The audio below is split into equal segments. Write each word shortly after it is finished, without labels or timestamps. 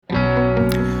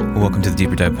Welcome to the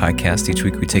Deeper Dive Podcast. Each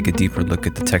week we take a deeper look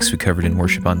at the text we covered in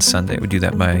worship on Sunday. We do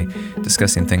that by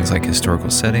discussing things like historical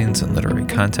settings and literary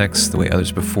context, the way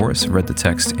others before us read the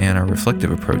text, and our reflective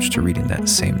approach to reading that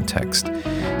same text.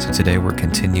 So today we're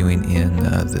continuing in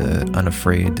the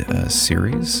Unafraid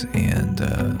series and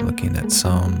looking at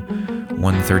Psalm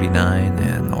 139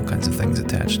 and all kinds of things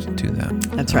attached to that.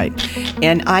 That's right.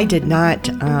 And I did not,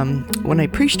 when I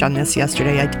preached on this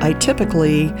yesterday, I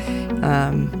typically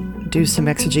do some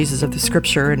exegesis of the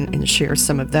scripture and share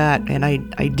some of that, and I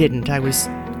didn't. I was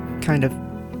kind of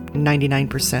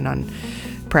 99% on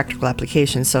practical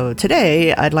application. So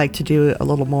today I'd like to do a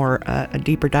little more, a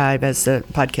deeper dive, as the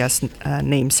podcast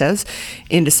name says,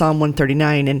 into Psalm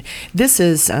 139. And this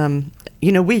is,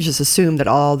 we just assume that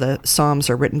all the Psalms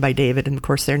are written by David, and of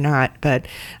course they're not, but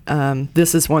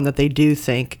this is one that they do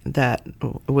think that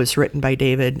was written by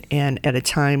David, and at a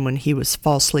time when he was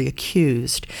falsely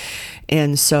accused.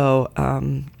 And so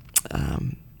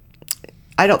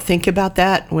I don't think about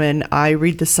that when I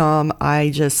read the Psalm.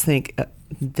 I just think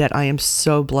that I am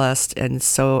so blessed and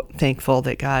so thankful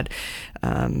that God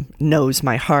knows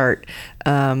my heart.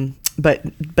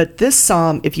 But this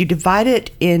psalm, if you divide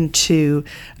it into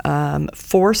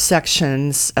 4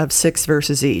 sections of 6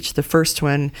 verses each, the first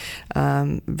one,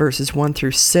 verses 1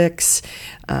 through 6,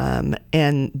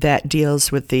 and that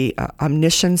deals with the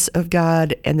omniscience of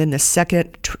God, and then the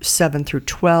second, 7 through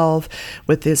 12,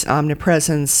 with his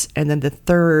omnipresence, and then the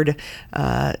third,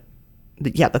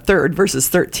 verses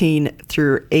 13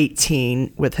 through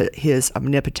 18, with his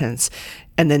omnipotence,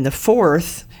 and then the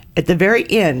fourth, at the very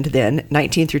end, then,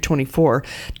 19 through 24,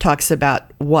 talks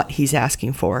about what he's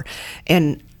asking for.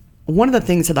 And one of the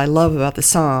things that I love about the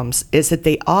Psalms is that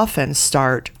they often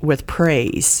start with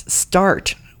praise,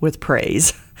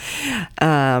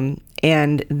 and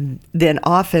then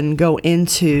often go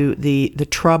into the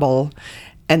trouble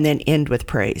and then end with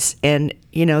praise. And,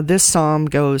 this psalm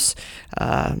goes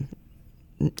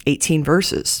 18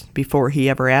 verses before he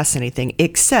ever asks anything,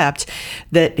 except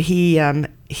that he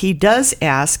does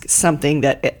ask something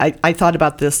that I thought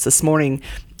about this morning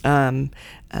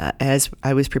as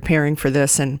I was preparing for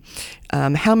this, and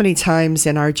how many times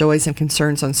in our joys and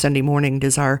concerns on Sunday morning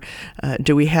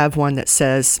do we have one that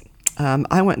says,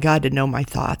 I want God to know my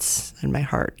thoughts and my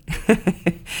heart.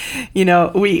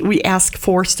 We ask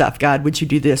for stuff. God, would you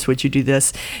do this? Would you do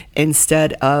this?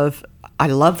 Instead of, I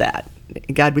love that.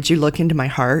 God, would you look into my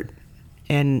heart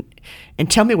and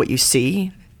tell me what you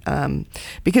see?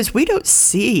 Because we don't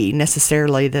see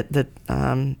necessarily the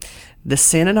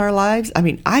sin in our lives. I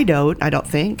mean, I don't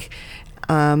think.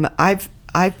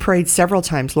 I've prayed several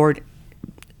times, Lord,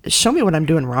 show me what I'm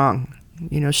doing wrong.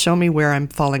 Show me where I'm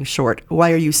falling short.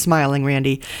 Why are you smiling,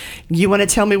 Randy? You want to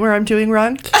tell me where I'm doing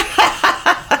wrong?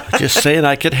 Just saying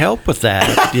I could help with that,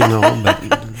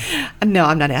 but... No,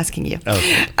 I'm not asking you.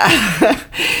 Okay.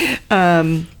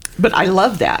 But I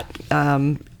love that.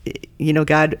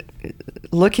 God,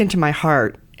 look into my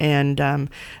heart, and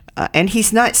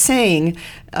he's not saying,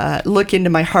 look into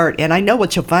my heart, and I know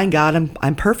what you'll find, God.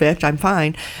 I'm perfect. I'm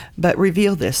fine, but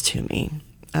reveal this to me.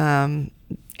 And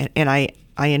I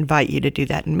invite you to do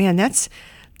that. And man, that's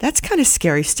kind of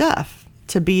scary stuff,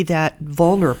 to be that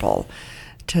vulnerable.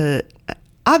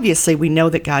 Obviously, we know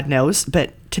that God knows,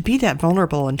 but to be that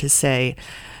vulnerable and to say,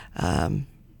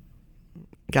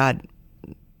 God,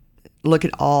 look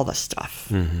at all the stuff.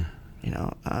 Mm-hmm.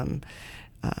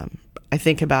 I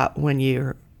think about when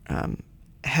you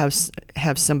have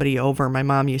somebody over. My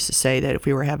mom used to say that if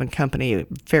we were having company,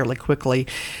 fairly quickly,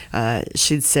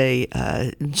 she'd say,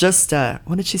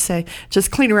 what did she say? Just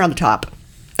clean around the top.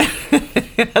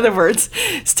 In other words,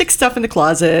 stick stuff in the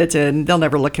closet and they'll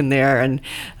never look in there. And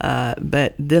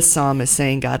but this psalm is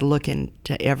saying, God, look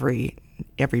into every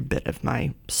bit of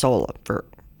my soul for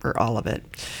all of it.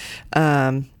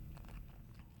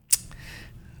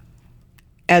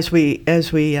 As we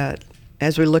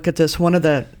look at this, one of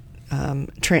the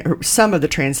some of the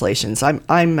translations,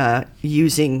 I'm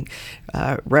using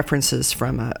references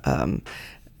from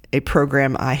a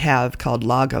program I have called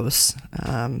Logos.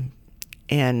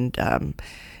 And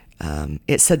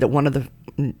it said that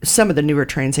some of the newer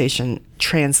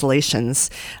translations,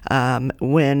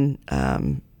 when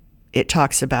it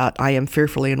talks about I am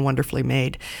fearfully and wonderfully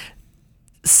made,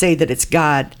 say that it's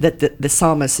God, that the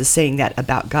psalmist is saying that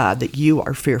about God, that you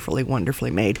are fearfully, wonderfully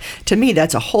made. To me,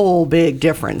 that's a whole big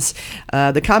difference.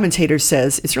 The commentator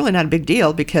says it's really not a big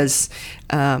deal, because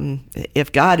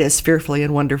if God is fearfully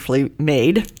and wonderfully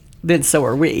made, then so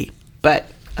are we.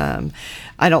 But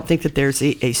I don't think that there's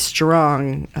a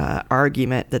strong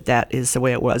argument that is the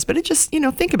way it was. But it just,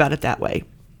 think about it that way.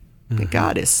 Mm-hmm. That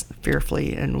God is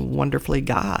fearfully and wonderfully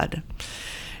God.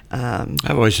 I've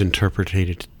always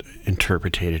interpreted.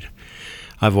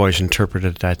 I've always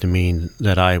interpreted that to mean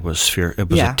that it was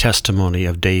a testimony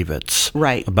of David's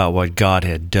right. about what God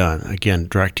had done. Again,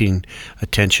 directing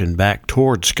attention back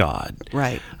towards God,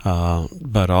 right?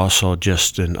 But also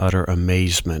just in utter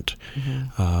amazement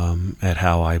at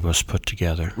how I was put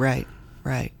together. Right,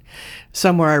 right.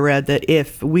 Somewhere I read that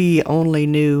if we only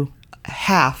knew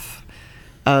half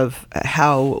of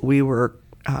how we were,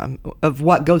 of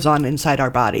what goes on inside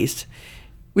our bodies,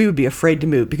 we would be afraid to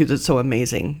move because it's so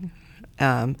amazing.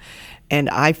 And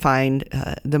I find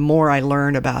the more I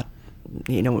learn about,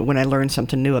 when I learn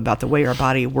something new about the way our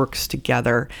body works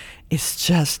together, it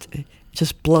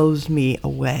just blows me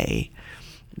away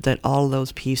that all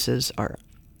those pieces are,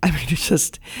 it's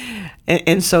just,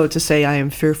 and so to say I am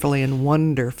fearfully and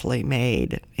wonderfully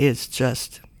made is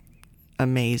just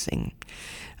amazing.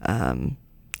 And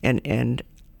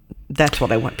that's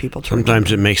what I want people to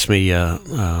Sometimes remember. It makes me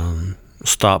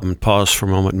stop and pause for a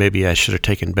moment. Maybe I should have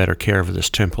taken better care of this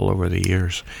temple over the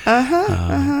years.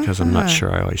 Because I'm not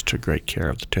sure I always took great care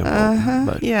of the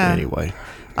temple. But anyway,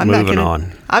 moving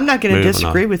on. I'm not going to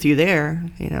disagree with you there.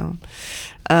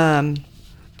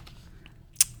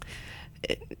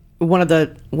 One of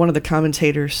the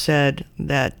commentators said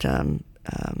that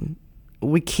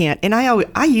we can't, and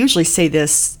I usually say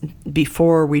this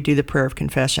before we do the prayer of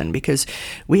confession, because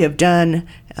we have done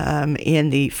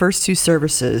in the first two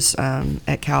services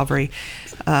at Calvary,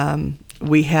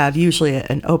 we have usually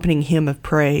an opening hymn of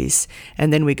praise,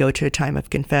 and then we go to a time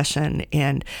of confession.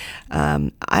 And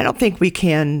I don't think we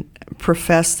can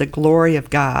profess the glory of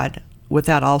God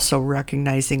without also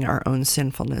recognizing our own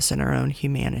sinfulness and our own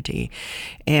humanity.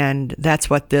 And that's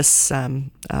what this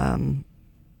psalm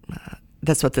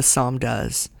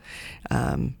does.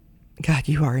 God,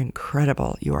 you are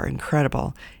incredible. You are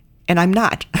incredible. And I'm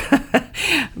not.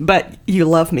 But you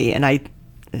love me, and I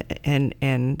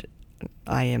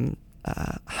am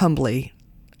humbly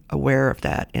aware of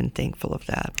that and thankful of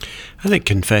that. I think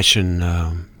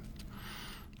confession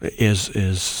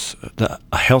is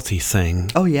a healthy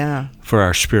thing. Oh, yeah. For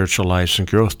our spiritual lives and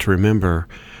growth, to remember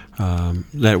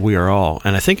that we are all.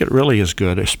 And I think it really is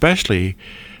good, especially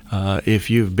if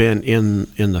you've been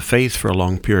in the faith for a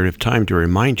long period of time, to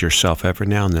remind yourself every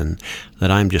now and then that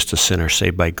I'm just a sinner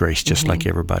saved by grace, just like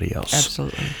everybody else.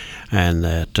 Absolutely. And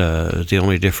that the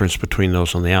only difference between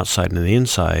those on the outside and the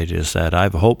inside is that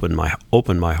I've opened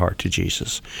my heart to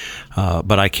Jesus.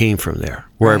 But I came from there,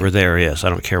 wherever there is. I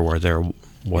don't care where they're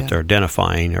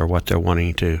identifying or what they're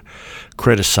wanting to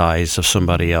criticize of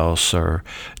somebody else or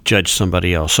judge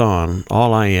somebody else on.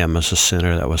 All I am is a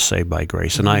sinner that was saved by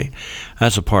grace. And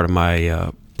that's a part of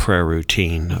my prayer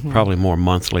routine, probably more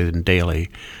monthly than daily,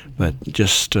 but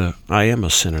just I am a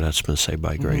sinner that's been saved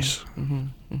by grace.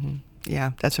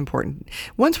 Yeah, that's important.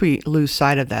 Once we lose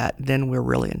sight of that, then we're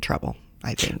really in trouble,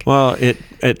 I think. Well,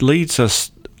 it leads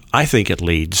us, I think it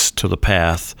leads to the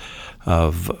path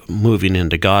of moving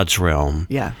into God's realm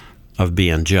of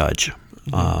being judge.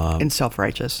 And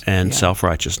self-righteous. And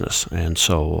self-righteousness. And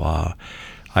so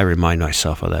I remind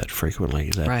myself of that frequently.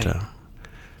 That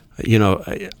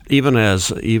even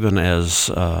as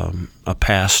a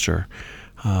pastor,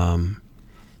 and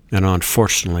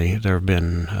unfortunately there have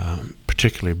been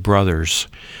particularly brothers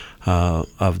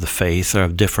of the faith, or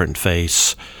of different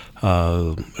faiths,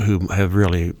 who have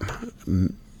really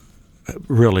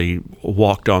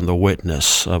walked on the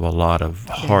witness of a lot of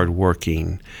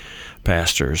hard-working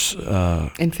pastors.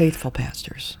 And faithful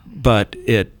pastors. But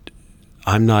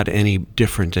I'm not any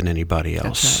different than anybody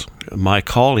else. Right. My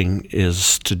calling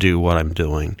is to do what I'm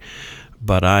doing,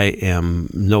 but I am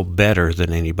no better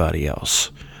than anybody else.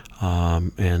 I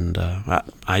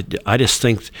just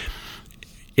think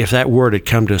if that word had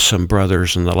come to some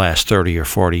brothers in the last 30 or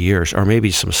 40 years, or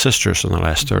maybe some sisters in the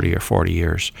last 30 or 40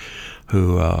 years,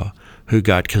 who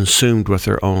got consumed with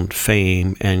their own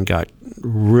fame and got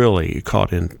really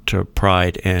caught into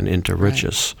pride and into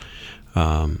riches.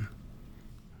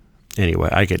 Anyway,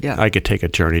 I could take a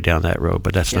journey down that road,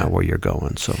 but that's not where you're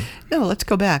going. So no, let's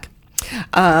go back.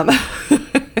 And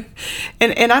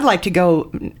I'd like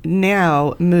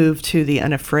to move to the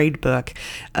Unafraid book.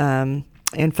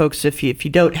 And folks, if you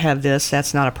don't have this,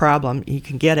 that's not a problem. You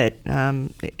can get it.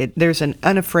 There's an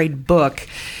Unafraid book,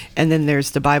 and then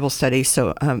there's the Bible study.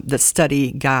 So the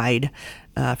study guide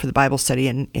for the Bible study,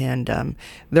 and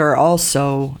there are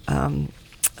also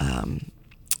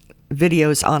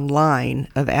videos online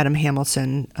of Adam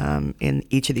Hamilton in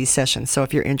each of these sessions. So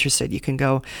if you're interested, you can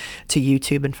go to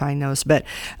YouTube and find those. But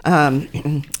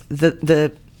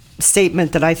the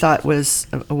statement that I thought was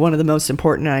one of the most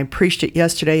important, and I preached it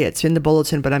yesterday. It's in the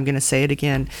bulletin, but I'm going to say it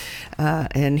again.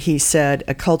 And he said,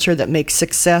 a culture that makes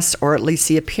success, or at least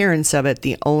the appearance of it,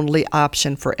 the only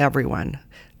option for everyone.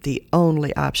 The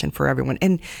only option for everyone.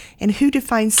 And who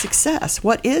defines success?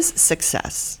 What is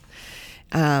success?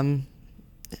 I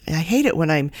hate it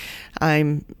when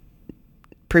I'm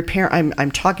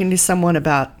talking to someone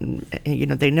about,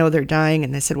 they know they're dying,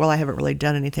 and they said, well, I haven't really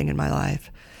done anything in my life.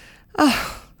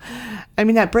 Oh, I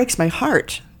mean, that breaks my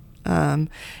heart. And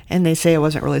they say I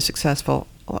wasn't really successful.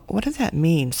 What does that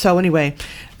mean? So anyway,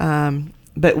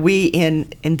 but we in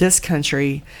this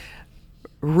country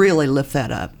really lift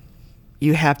that up.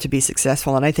 You have to be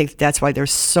successful. And I think that's why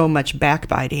there's so much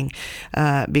backbiting,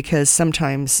 because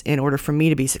sometimes in order for me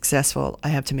to be successful, I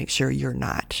have to make sure you're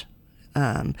not.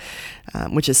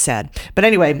 Which is sad. But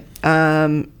anyway,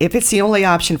 if it's the only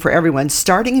option for everyone,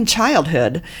 starting in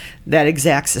childhood, that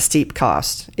exacts a steep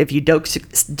cost. If you don't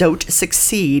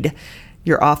succeed,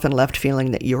 you're often left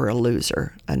feeling that you're a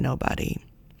loser, a nobody.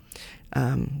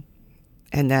 And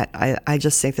that I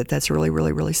just think that that's really,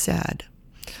 really, really sad.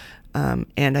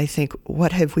 And I think,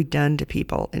 what have we done to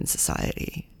people in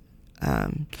society?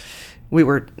 We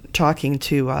were talking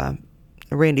to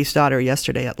Randy's daughter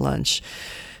yesterday at lunch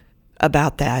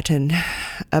about that, and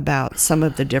about some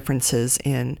of the differences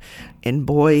in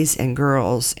boys and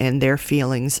girls and their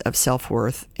feelings of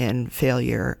self-worth and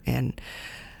failure. And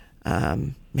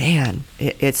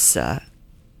it's I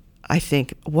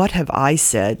think, what have I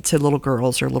said to little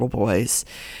girls or little boys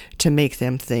to make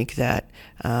them think that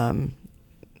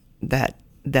that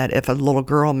if a little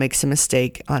girl makes a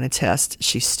mistake on a test,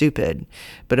 she's stupid,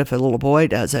 but if a little boy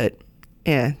does it,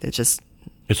 it's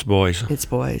boys. It's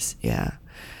boys, yeah.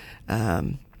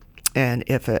 And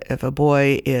if a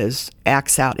boy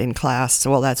acts out in class,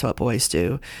 well, that's what boys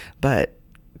do. But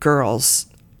girls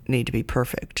need to be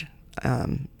perfect.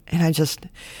 And I just,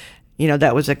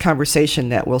 that was a conversation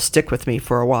that will stick with me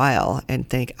for a while, and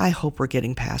think, I hope we're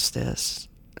getting past this.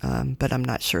 But I'm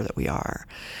not sure that we are.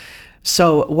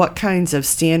 So what kinds of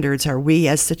standards are we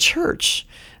as the church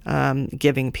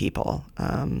giving people?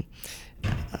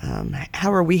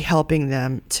 How are we helping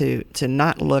them to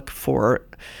not look for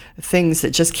things that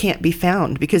just can't be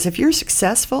found? Because if you're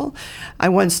successful, I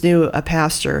once knew a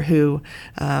pastor who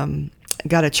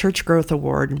got a church growth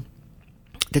award.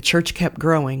 The church kept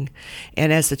growing,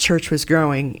 and as the church was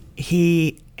growing,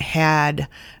 he had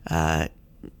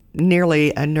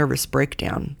nearly a nervous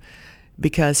breakdown,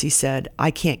 because he said,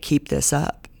 I can't keep this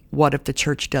up. What if the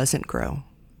church doesn't grow?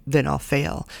 Then I'll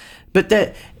fail. But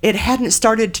that it hadn't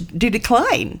started to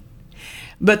decline.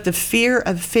 But the fear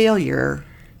of failure,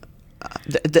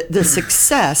 the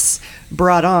success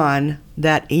brought on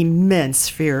that immense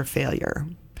fear of failure.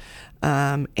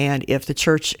 And if the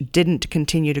church didn't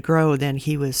continue to grow, then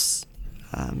he was,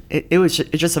 it was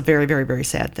just a very, very, very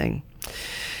sad thing.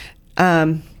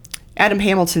 Adam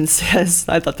Hamilton says,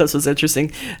 I thought this was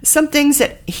interesting, some things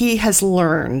that he has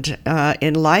learned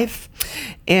in life.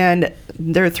 And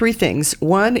there are three things.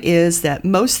 One is that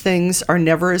most things are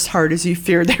never as hard as you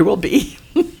fear they will be.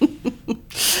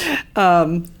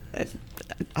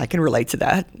 I can relate to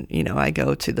that. I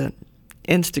go to the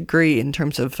nth degree in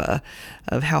terms of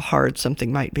how hard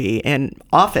something might be, and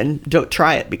often don't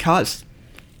try it because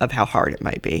of how hard it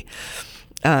might be.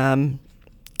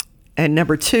 And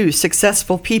number two,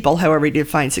 successful people, however you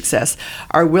define success,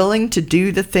 are willing to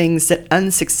do the things that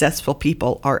unsuccessful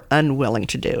people are unwilling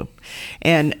to do.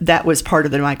 And that was part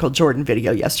of the Michael Jordan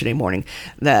video yesterday morning,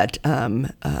 that,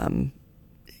 how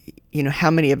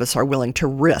many of us are willing to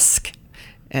risk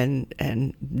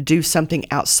and do something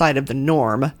outside of the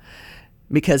norm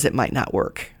because it might not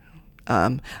work.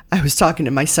 I was talking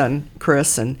to my son,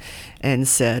 Chris, and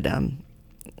said,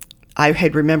 I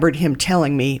had remembered him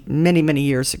telling me many, many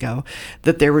years ago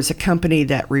that there was a company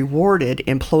that rewarded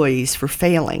employees for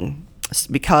failing,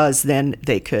 because then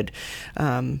they could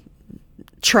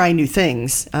try new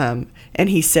things. And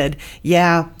he said,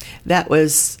 yeah, that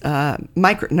was no,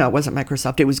 it wasn't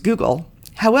Microsoft, it was Google.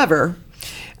 However,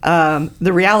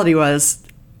 the reality was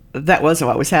that wasn't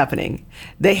what was happening.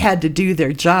 They had to do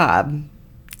their job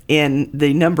in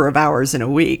the number of hours in a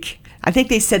week. I think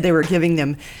they said they were giving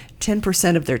them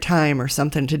 10% of their time or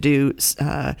something to do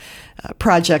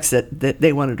projects that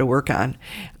they wanted to work on.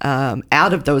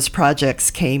 Out of those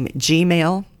projects came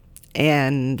Gmail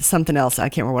and something else. I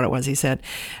can't remember what it was he said.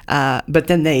 But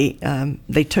then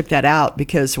they took that out,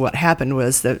 because what happened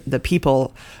was the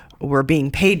people were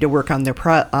being paid to work on their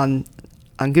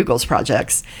on Google's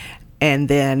projects, And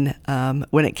then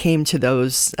when it came to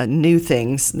those new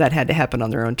things, that had to happen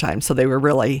on their own time. So they were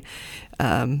really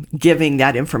giving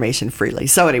that information freely.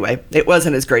 So anyway, it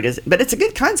wasn't as great but it's a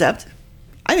good concept.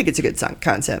 I think it's a good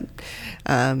concept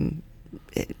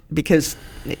because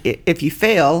if you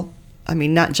fail, I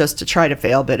mean, not just to try to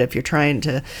fail, but if you're trying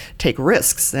to take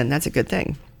risks, then that's a good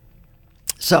thing.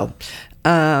 So,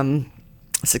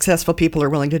 successful people are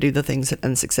willing to do the things that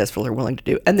unsuccessful are willing to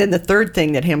do. And then the third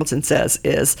thing that Hamilton says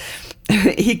is,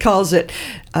 he calls it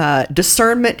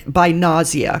discernment by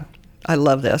nausea. I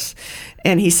love this.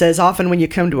 And he says, often when you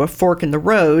come to a fork in the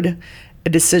road, a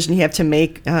decision you have to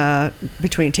make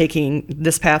between taking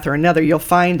this path or another, you'll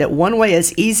find that one way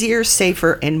is easier,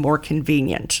 safer, and more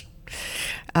convenient.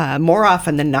 More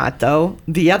often than not, though,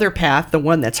 the other path, the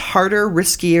one that's harder,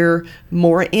 riskier,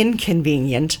 more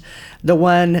inconvenient, the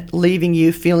one leaving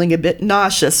you feeling a bit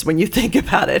nauseous when you think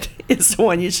about it, is the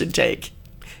one you should take.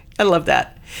 I love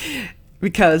that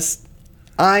because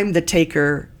I'm the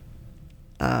taker.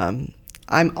 I'm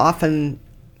often,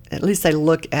 at least I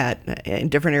look at, in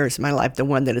different areas of my life, the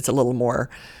one that is a little more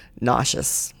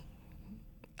nauseous.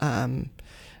 And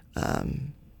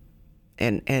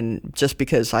just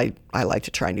because I like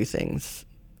to try new things,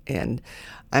 and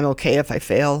I'm okay if I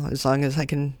fail as long as I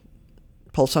can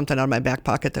pull something out of my back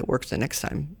pocket that works the next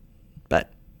time.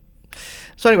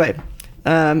 So anyway,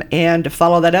 and to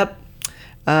follow that up,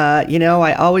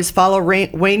 I always follow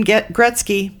Wayne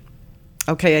Gretzky.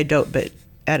 Okay, I don't, but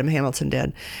Adam Hamilton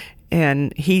did.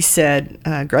 And he said,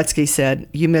 Gretzky said,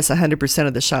 you miss 100%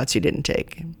 of the shots you didn't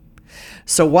take.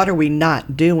 So what are we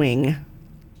not doing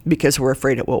because we're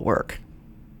afraid it won't work?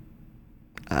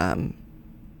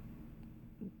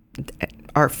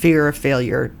 Our fear of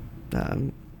failure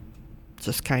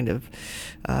just kind of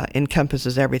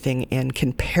encompasses everything and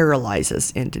can paralyze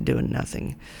us into doing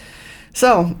nothing.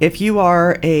 So if you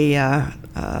are a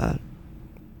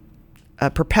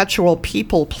perpetual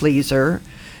people pleaser,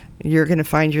 you're going to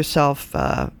find yourself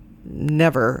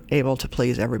never able to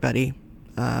please everybody,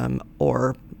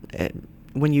 or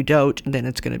when you don't, then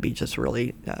it's going to be just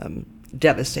really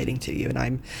devastating to you.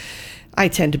 And I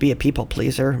tend to be a people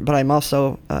pleaser, but I'm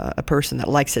also a person that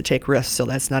likes to take risks, so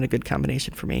that's not a good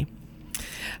combination for me.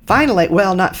 Finally,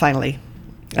 well, not finally,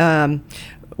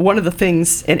 one of the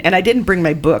things, and I didn't bring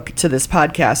my book to this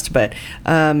podcast, but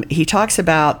he talks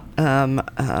about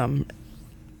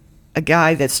a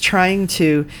guy that's trying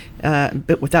to,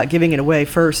 but without giving it away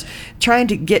first, trying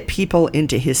to get people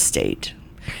into his state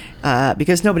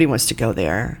because nobody wants to go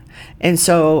there. And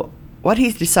so what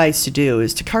he decides to do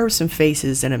is to carve some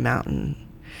faces in a mountain.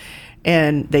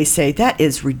 And they say, that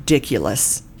is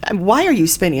ridiculous. Why are you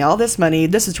spending all this money?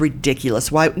 This is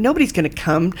ridiculous. Why? Nobody's going to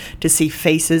come to see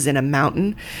faces in a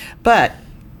mountain. But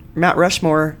Mount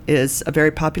Rushmore is a very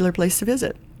popular place to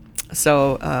visit.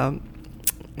 So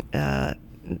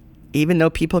even though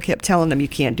people kept telling him, you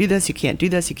can't do this, you can't do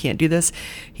this, you can't do this,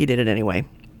 he did it anyway.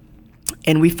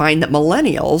 And we find that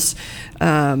millennials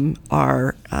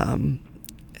are,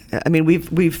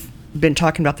 we've been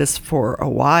talking about this for a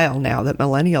while now, that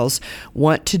millennials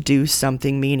want to do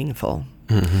something meaningful.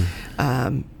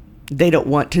 Mm-hmm. They don't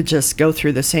want to just go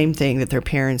through the same thing that their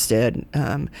parents did,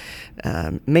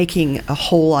 making a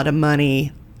whole lot of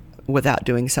money without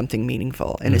doing something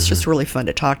meaningful. And it's just really fun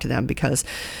to talk to them because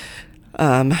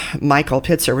Michael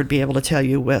Pitzer would be able to tell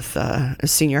you with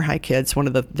senior high kids, one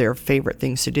of their favorite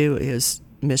things to do is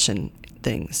mission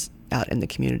things out in the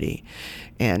community.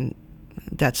 And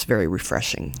that's very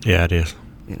refreshing. Yeah, it is.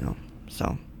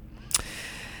 So.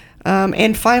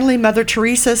 And finally, Mother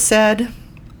Teresa said,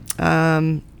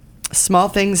 small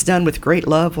things done with great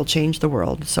love will change the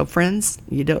world. So friends,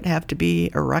 you don't have to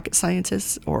be a rocket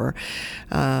scientist or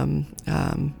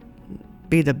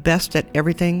be the best at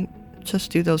everything.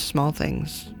 Just do those small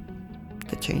things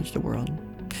that change the world.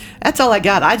 That's all I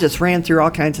got. I just ran through all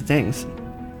kinds of things.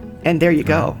 And there you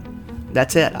go.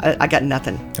 That's it. I got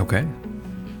nothing. Okay.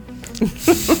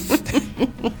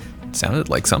 Sounded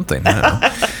like something. I don't know.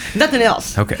 Nothing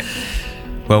else. Okay.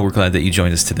 Well, we're glad that you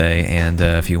joined us today. And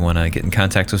if you want to get in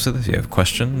contact with us, if you have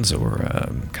questions or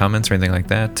comments or anything like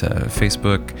that,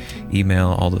 Facebook,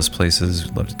 email, all those places,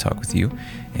 we'd love to talk with you.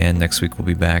 And next week we'll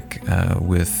be back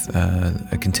with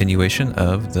a continuation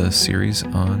of the series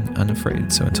on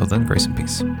Unafraid. So until then, grace and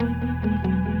peace.